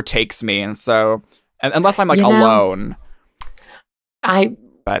overtakes me. And so, unless I'm like alone,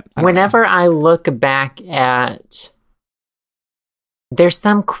 whenever I look back at, there's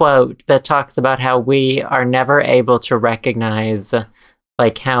some quote that talks about how we are never able to recognize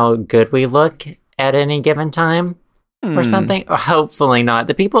like how good we look at any given time. Or something, or hopefully not.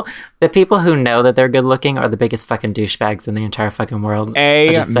 The people who know that they're good looking are the biggest fucking douchebags in the entire fucking world.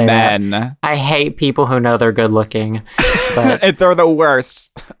 Amen. I hate people who know they're good looking, but they're the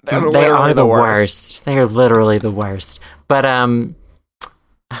worst. They are the worst. They are literally the worst. But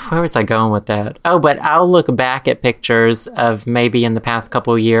where was I going with that? Oh, but I'll look back at pictures of maybe in the past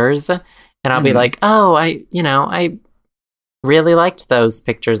couple years, and I'll be like, oh, I really liked those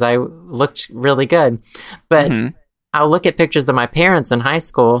pictures. I looked really good, but. I'll look at pictures of my parents in high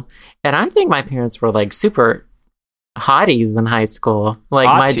school, and I think my parents were like super hotties in high school. Like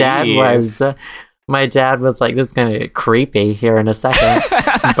my dad was like, this is gonna get creepy here in a second.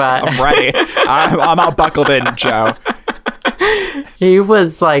 But I'm ready. I'm all buckled in, Joe. He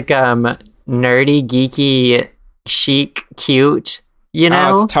was like nerdy, geeky, chic, cute. You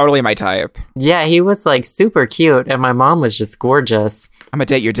know, it's totally my type. Yeah, he was like super cute, and my mom was just gorgeous. I'm gonna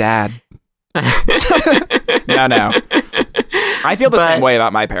date your dad. No. I feel the same way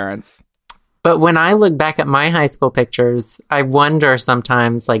about my parents. But when I look back at my high school pictures, I wonder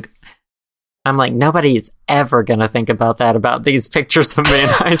sometimes, like, I'm like, nobody's ever gonna think about that, about these pictures of me in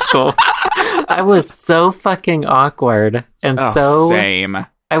high school. I was so fucking awkward. And same.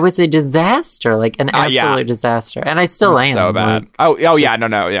 I was a disaster, like an absolute disaster. And I still am. So bad. Like,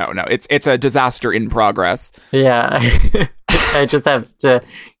 no. It's a disaster in progress. Yeah. I just have to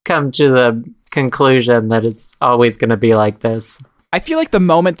come to the conclusion that it's always going to be like this. I feel like the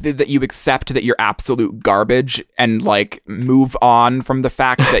moment that you accept that you're absolute garbage and like move on from the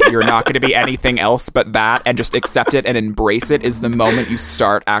fact that you're not going to be anything else but that and just accept it and embrace it is the moment you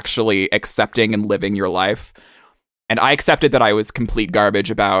start actually accepting and living your life. And I accepted that I was complete garbage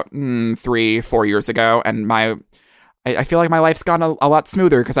about 3-4 years ago, and I feel like my life's gone a lot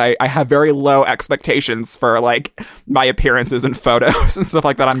smoother because I have very low expectations for like my appearances and photos and stuff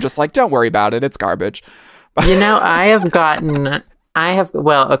like that. I'm just like, don't worry about it. It's garbage. You know,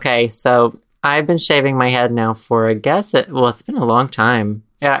 so I've been shaving my head now for, it's been a long time.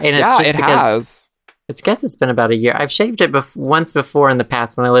 Yeah, and it has. I guess it's been about a year. I've shaved it once before in the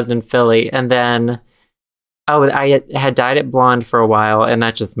past when I lived in Philly, and then I had dyed it blonde for a while, and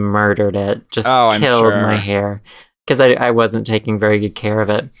that just murdered it. Just killed my hair. Because I wasn't taking very good care of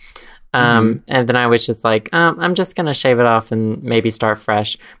it. And then I was just like, I'm just going to shave it off and maybe start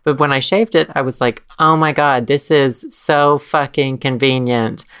fresh. But when I shaved it, I was like, oh my God, this is so fucking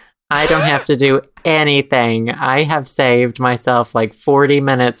convenient. I don't have to do anything. I have saved myself like 40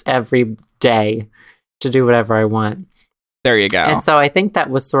 minutes every day to do whatever I want. There you go. And so I think that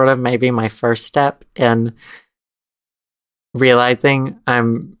was sort of maybe my first step in realizing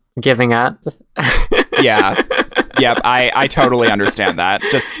I'm giving up. Yeah. Yep, I totally understand that.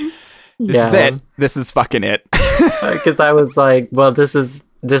 Just, this is it. This is fucking it. Because I was like, well, this is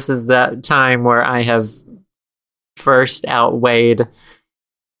that time where I have first outweighed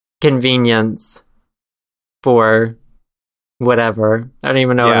convenience for whatever. I don't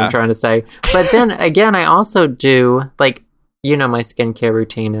even know what I'm trying to say. But then again, I also do, like, you know, my skincare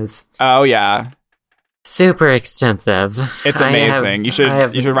routine is Oh yeah, super extensive. it's amazing. You should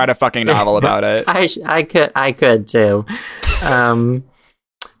write a fucking novel about it. I could too.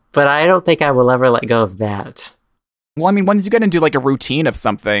 But I don't think I will ever let go of that. Well, I mean, once you get into like a routine of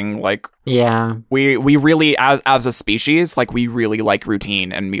something, like yeah, we really as a species, like we really like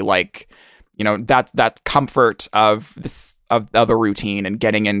routine, and we like, you know, that comfort of this of a routine and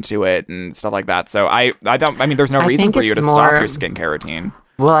getting into it and stuff like that. So I mean, there's no reason for you to stop your skincare routine.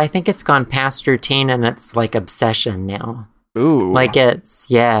 Well, I think it's gone past routine and it's like obsession now. Ooh, like it's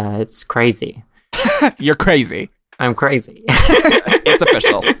crazy. You're crazy. I'm crazy. It's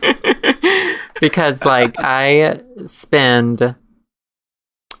official. Because, like, I spend...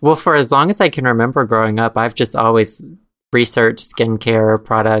 Well, for as long as I can remember growing up, I've just always researched skincare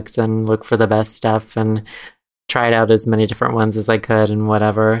products and looked for the best stuff and tried out as many different ones as I could and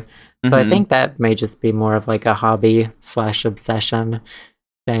whatever. Mm-hmm. So I think that may just be more of, like, a hobby/obsession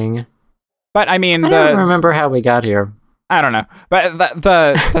thing. But, I mean... I don't remember how we got here. I don't know. But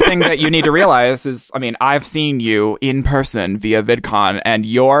the thing that you need to realize is, I mean, I've seen you in person via VidCon, and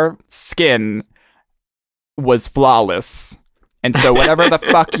your skin was flawless. And so whatever the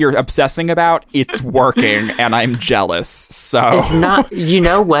fuck you're obsessing about, it's working, and I'm jealous. So it's not. You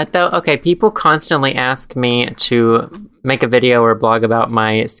know what though? Okay, people constantly ask me to make a video or blog about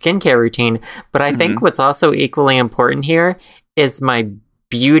my skincare routine, but I think what's also equally important here is my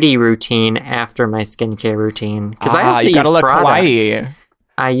beauty routine after my skincare routine, because I also use products. Kawaii.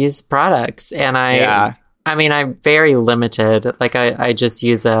 I use products, and I mean, I'm very limited. Like I just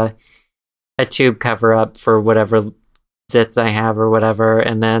use a tube cover up for whatever zits I have or whatever,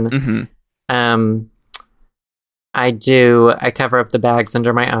 and then I cover up the bags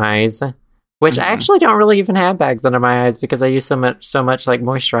under my eyes, which I actually don't really even have bags under my eyes because I use so much like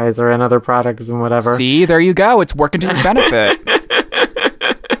moisturizer and other products and whatever. See, there you go. It's working to your benefit.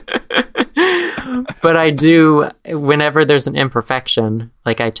 But I do, whenever there's an imperfection,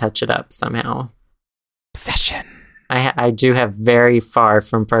 like I touch it up somehow. Obsession. I do have very far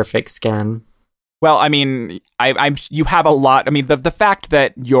from perfect skin. Well, I mean, you have a lot. I mean, the fact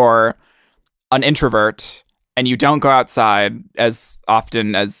that you're an introvert and you don't go outside as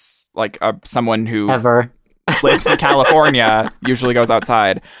often as like someone who ever lives in California usually goes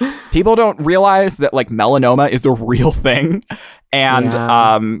outside. People don't realize that like melanoma is a real thing, and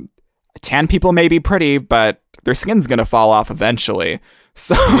tan people may be pretty, but their skin's gonna fall off eventually.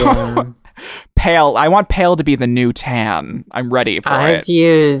 So pale. I want pale to be the new tan. I'm ready for it. I've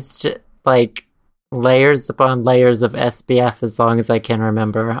used like layers upon layers of SPF as long as I can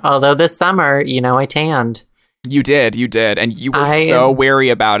remember. Although this summer, you know, I tanned. You did, and you were so wary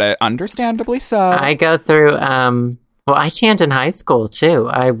about it. Understandably so. I go through, well, I tanned in high school, too.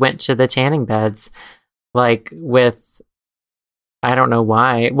 I went to the tanning beds, like, with, I don't know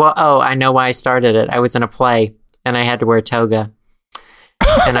why. Well, I know why I started it. I was in a play, and I had to wear a toga.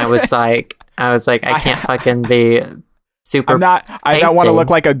 And I was like, I can't fucking be super I don't want to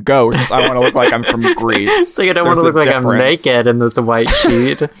look like a ghost. I want to look like I'm from Greece. So you don't want to look like I'm naked in this white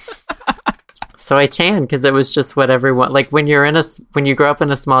sheet. So I tanned because it was just what everyone, like when you grow up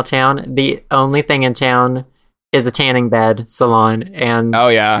in a small town, the only thing in town is a tanning bed salon, and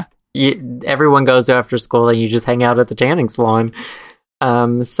everyone goes after school and you just hang out at the tanning salon.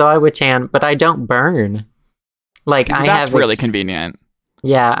 So I would tan, but I don't burn. Like that's really convenient.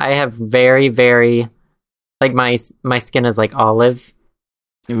 Yeah, I have very, very, like my skin is like olive.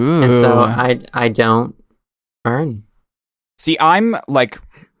 Ooh. And so I don't burn. See, I'm like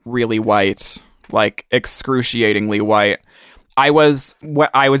really white, like excruciatingly white. I was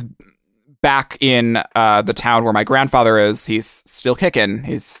back in the town where my grandfather is. He's still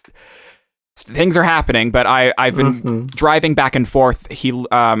kicking. Things are happening, but I've been driving back and forth. He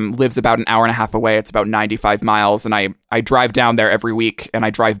lives about an hour and a half away. It's about 95 miles, and I drive down there every week, and I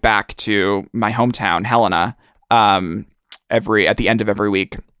drive back to my hometown, Helena, at the end of every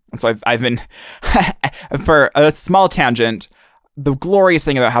week. And so I've been for a small tangent. The glorious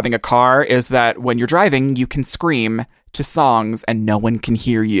thing about having a car is that when you're driving, you can scream to songs and no one can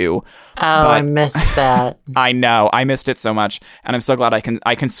hear you. Oh, I missed that. I know. I missed it so much, and I'm so glad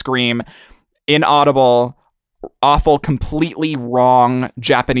I can scream inaudible, awful, completely wrong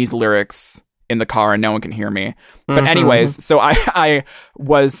Japanese lyrics in the car and no one can hear me. But anyways, so I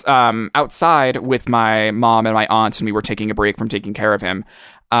was outside with my mom and my aunt, and we were taking a break from taking care of him.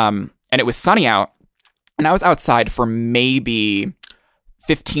 And it was sunny out, and I was outside for maybe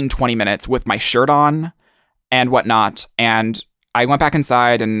 15, 20 minutes with my shirt on and whatnot. And I went back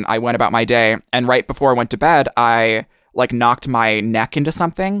inside and I went about my day. And right before I went to bed, I like knocked my neck into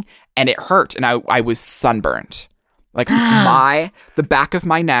something and it hurt, and I was sunburnt. Like the back of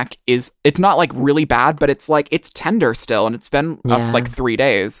my neck it's not like really bad, but it's like it's tender still, and it's been like 3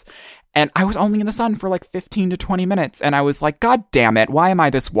 days. And I was only in the sun for like 15 to 20 minutes, and I was like, God damn it, why am I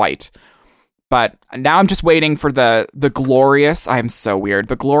this white? But now I'm just waiting for the glorious, I am so weird,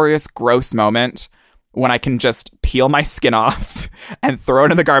 the glorious gross moment when I can just peel my skin off and throw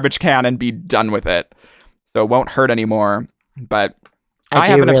it in the garbage can and be done with it. So it won't hurt anymore. But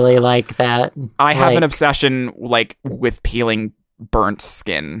I do really like that. I have an obsession like with peeling burnt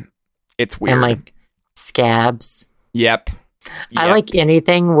skin. It's weird. And like scabs. Yep. I like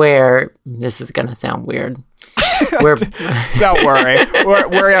anything where, this is going to sound weird. Don't worry.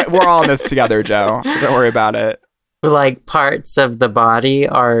 We're all in this together, Joe. Don't worry about it. Like parts of the body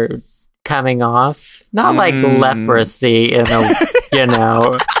are coming off. Not like leprosy in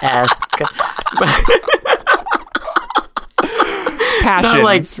a, esque.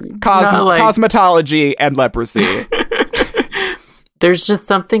 Passions, cosmetology, and leprosy. There's just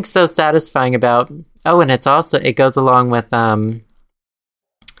something so satisfying about... Oh, and it goes along with,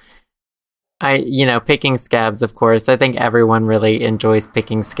 picking scabs, of course. I think everyone really enjoys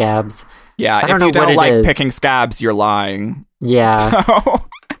picking scabs. Yeah, if you don't like picking scabs, you're lying. Yeah. So...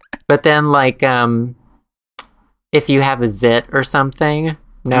 But then, like, if you have a zit or something,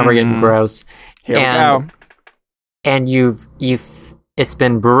 now we're getting gross. Here we go. And it's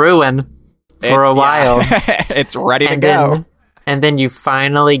been brewing for a while. It's ready to go. And then you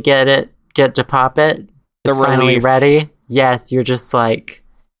finally get to pop it. It's finally ready. Yes, you're just like,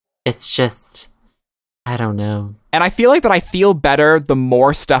 it's just, I don't know. And I feel like that I feel better the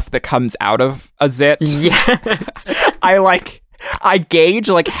more stuff that comes out of a zit. Yes. I gauge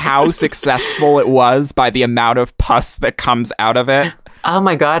like how successful it was by the amount of pus that comes out of it. Oh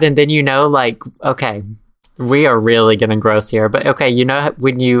my God. And then like, okay, we are really getting gross here. But okay,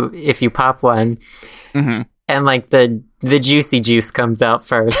 if you pop one and like the juicy juice comes out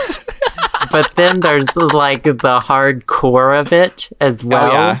first. But then there's like the hard core of it as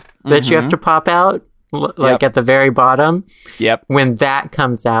well that you have to pop out, like at the very bottom. Yep. When that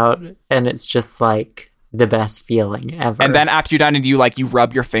comes out, and it's just like the best feeling ever. And then after you're done, and you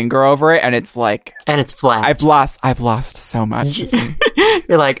rub your finger over it, and it's like, and it's flat. I've lost so much.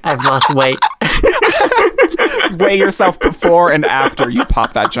 You're like, I've lost weight. Weigh yourself before and after you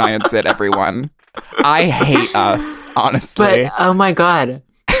pop that giant zit, everyone. I hate us, honestly. But oh my God.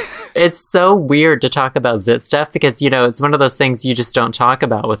 It's so weird to talk about zit stuff because, it's one of those things you just don't talk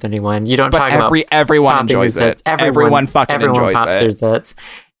about with anyone. You don't talk about everyone enjoys it. Everyone enjoys pops their zits.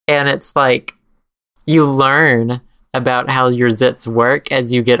 And it's like, you learn about how your zits work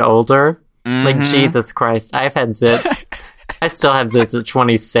as you get older. Like, Jesus Christ, I've had zits. I still have zits at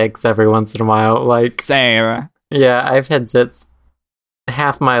 26 every once in a while. Like, same. Yeah, I've had zits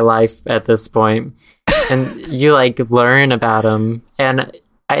half my life at this point. And you, like, learn about them. And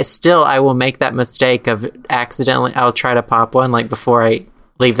I will make that mistake of accidentally, I'll try to pop one like before I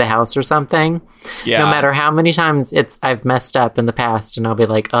leave the house or something. Yeah. No matter how many times I've messed up in the past, and I'll be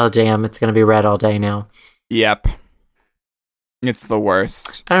like, oh damn, it's gonna be red all day now. Yep. It's the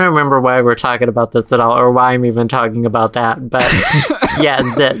worst. I don't remember why we're talking about this at all, or why I'm even talking about that, but yeah,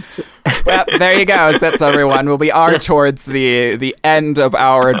 zits. Well, there you go, zits, everyone. We are towards the end of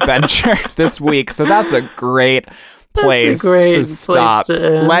our adventure this week, so that's a great place to stop.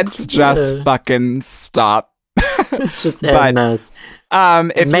 Let's just fucking stop. It's just end this.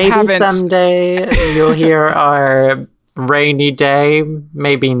 If maybe you haven't... someday you'll hear our rainy day.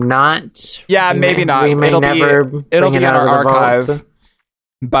 Maybe not. Yeah, maybe not. We may it'll be in our archive.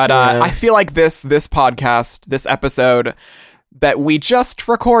 But I feel like this podcast, this episode that we just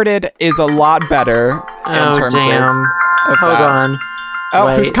recorded, is a lot better in terms of Hold on. Oh,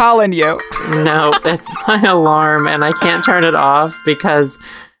 wait. Who's calling you? No, it's my alarm, and I can't turn it off because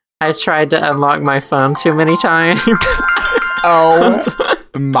I tried to unlock my phone too many times. Oh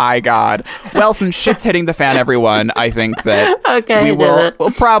my God. Well, since shit's hitting the fan, everyone, I think that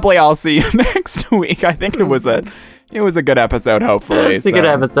we'll probably all see you next week. I think it was a good episode, hopefully. It's a good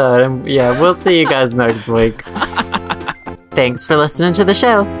episode, and yeah, we'll see you guys next week. Thanks for listening to the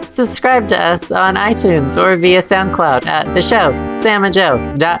show. Subscribe to us on iTunes or via SoundCloud at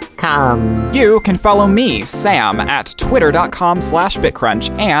theshowsamandjoe.com. You can follow me, Sam, at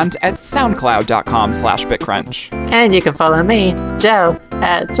twitter.com/bitcrunch and at soundcloud.com/bitcrunch. And you can follow me, Joe,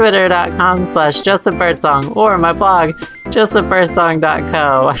 at twitter.com/josephbirdsong or my blog,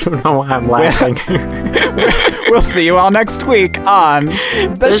 josephbirdsong.co. I don't know why I'm laughing. We'll see you all next week on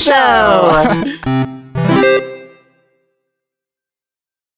The Show.